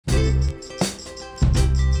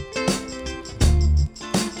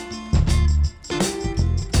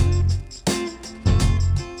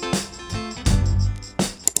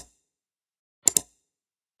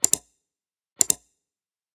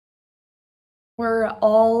We're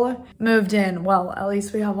all moved in. Well, at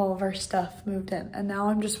least we have all of our stuff moved in. And now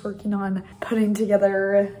I'm just working on putting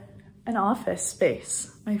together an office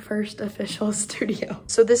space, my first official studio.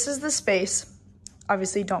 So this is the space.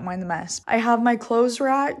 Obviously, don't mind the mess. I have my clothes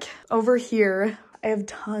rack over here. I have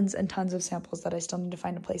tons and tons of samples that I still need to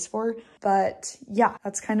find a place for. But yeah,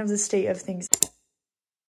 that's kind of the state of things.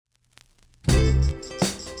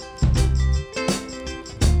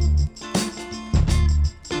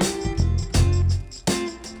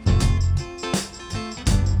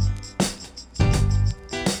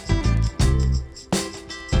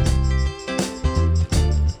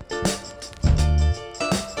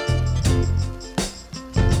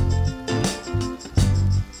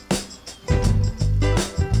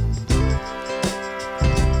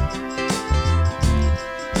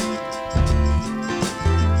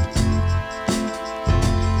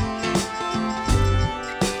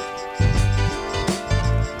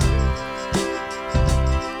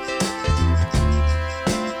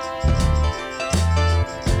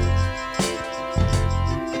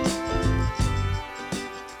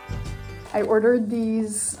 I ordered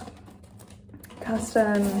these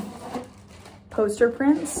custom poster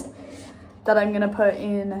prints that I'm gonna put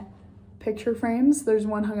in picture frames. There's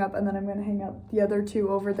one hung up and then I'm gonna hang up the other two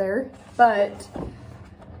over there. But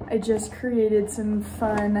I just created some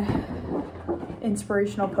fun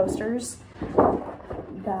inspirational posters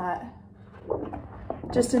that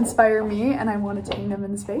just inspire me and I wanted to hang them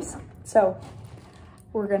in the space. So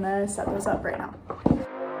we're gonna set those up right now.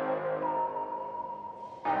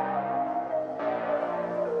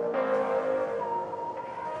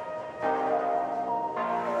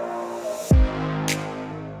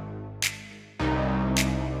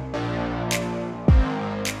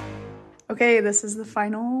 Okay, this is the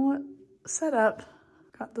final setup.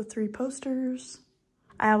 Got the 3 posters.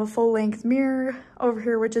 I have a full-length mirror over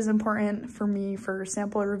here, which is important for me for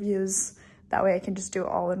sample reviews. That way I can just do it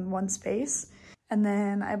all in one space. And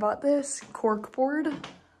then I bought this cork board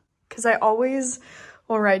because I always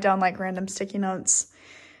will write down like random sticky notes.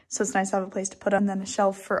 So it's nice to have a place to put them. And then a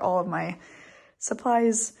shelf for all of my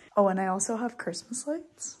supplies. Oh, and I also have Christmas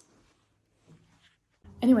lights.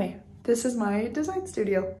 Anyway, this is my design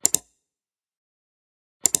studio.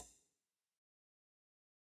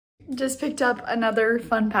 Just picked up another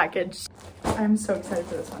fun package. I'm so excited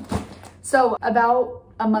for this one. So about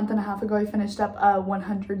a month and a half ago, I finished up a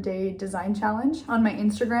 100-day design challenge on my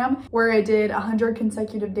Instagram where I did 100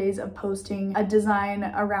 consecutive days of posting a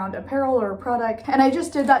design around apparel or a product. And I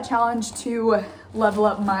just did that challenge to level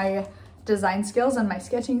up my design skills and my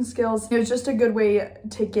sketching skills. It was just a good way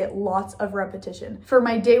to get lots of repetition. For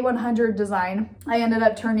my day 100 design, I ended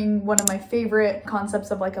up turning one of my favorite concepts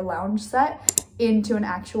of like a lounge set into an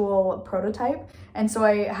actual prototype. And so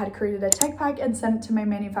I had created a tech pack and sent it to my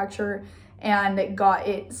manufacturer and got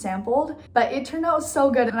it sampled, but it turned out so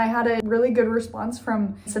good. And I had a really good response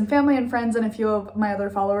from some family and friends and a few of my other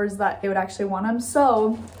followers that they would actually want them.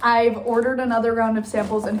 So I've ordered another round of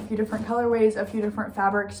samples in a few different colorways, a few different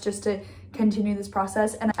fabrics, just to continue this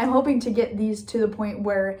process. And I'm hoping to get these to the point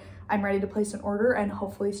where I'm ready to place an order and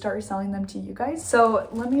hopefully start selling them to you guys. So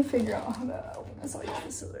let me figure out how to open this. I'll use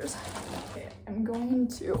the scissors. Okay, I'm going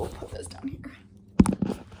to put this down here.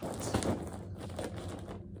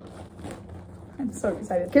 I'm so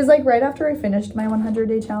excited because like right after I finished my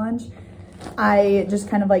 100-day challenge, I just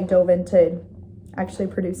kind of like dove into actually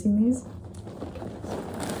producing these.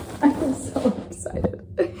 I'm so excited.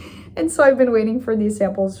 And so I've been waiting for these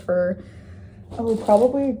samples for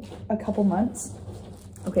probably a couple months.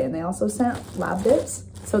 Okay, and they also sent lab bits.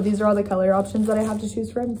 So these are all the color options that I have to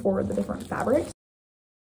choose from for the different fabrics.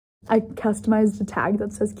 I customized a tag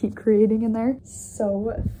that says keep creating in there.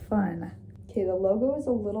 So fun. Okay, the logo is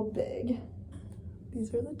a little big.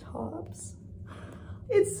 These are the tops.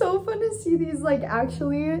 It's so fun to see these like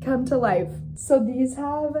actually come to life. So these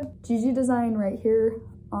have Gigi Design right here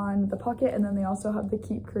on the pocket, and then they also have the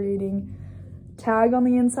keep creating tag on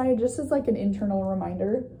the inside just as like an internal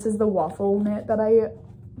reminder. This is the waffle knit that I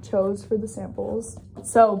chose for the samples.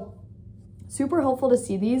 So super helpful to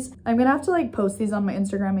see these. I'm gonna have to like post these on my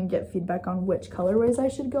Instagram and get feedback on which colorways I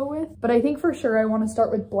should go with. But I think for sure I want to start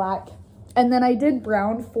with black. And then I did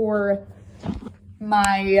brown for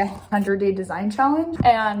my 100-day design challenge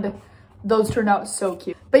and those turned out so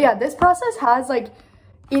cute. But yeah, this process has like,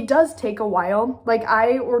 it does take a while. Like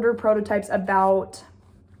I ordered prototypes about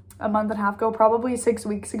a month and a half ago, probably 6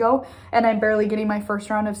 weeks ago, and I'm barely getting my first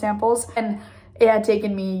round of samples. And it had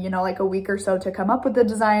taken me, you know, like a week or so to come up with the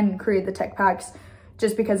design and create the tech packs,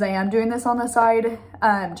 just because I am doing this on the side,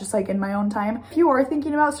 just like in my own time. If you are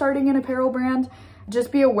thinking about starting an apparel brand,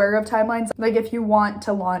 just be aware of timelines. Like if you want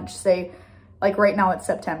to launch, say, like right now it's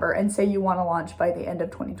September, and say you want to launch by the end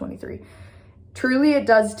of 2023. Truly, it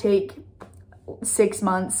does take 6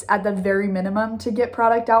 months at the very minimum to get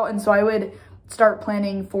product out. And so I would start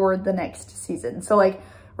planning for the next season. So like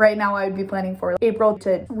right now I would be planning for April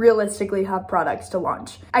to realistically have products to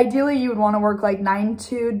launch. Ideally, you would want to work like 9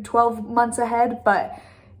 to 12 months ahead, but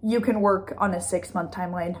you can work on a 6-month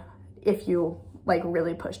timeline if you like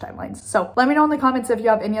really push timelines. So let me know in the comments if you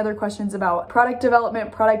have any other questions about product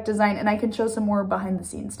development, product design, and I can show some more behind the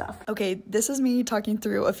scenes stuff. Okay, this is me talking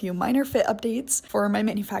through a few minor fit updates for my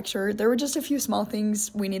manufacturer. There were just a few small things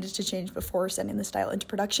we needed to change before sending the style into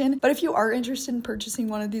production. But if you are interested in purchasing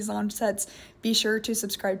one of these launch sets, be sure to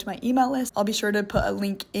subscribe to my email list. I'll be sure to put a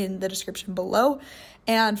link in the description below,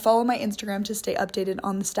 and follow my Instagram to stay updated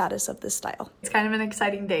on the status of this style. It's kind of an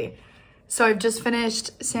exciting day. So I've just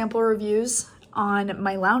finished sample reviews on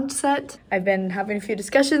my lounge set. I've been having a few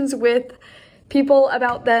discussions with people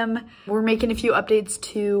about them. We're making a few updates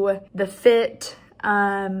to the fit.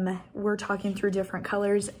 We're talking through different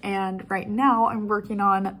colors, and right now I'm working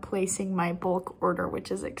on placing my bulk order,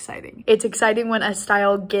 which is exciting. It's exciting when a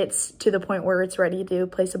style gets to the point where it's ready to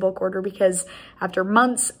place a bulk order, because after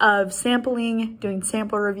months of sampling, doing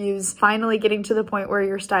sample reviews, finally getting to the point where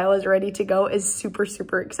your style is ready to go is super,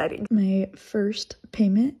 super exciting. My first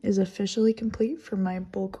payment is officially complete for my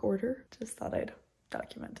bulk order. Just thought I'd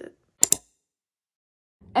document it.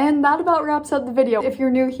 And that about wraps up the video. If you're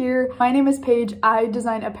new here, my name is Paige. I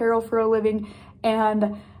design apparel for a living,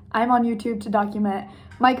 and I'm on YouTube to document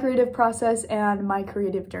my creative process and my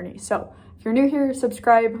creative journey. So if you're new here,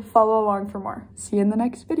 subscribe, follow along for more. See you in the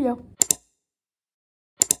next video.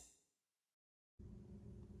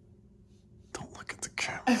 Don't look at the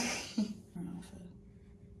camera.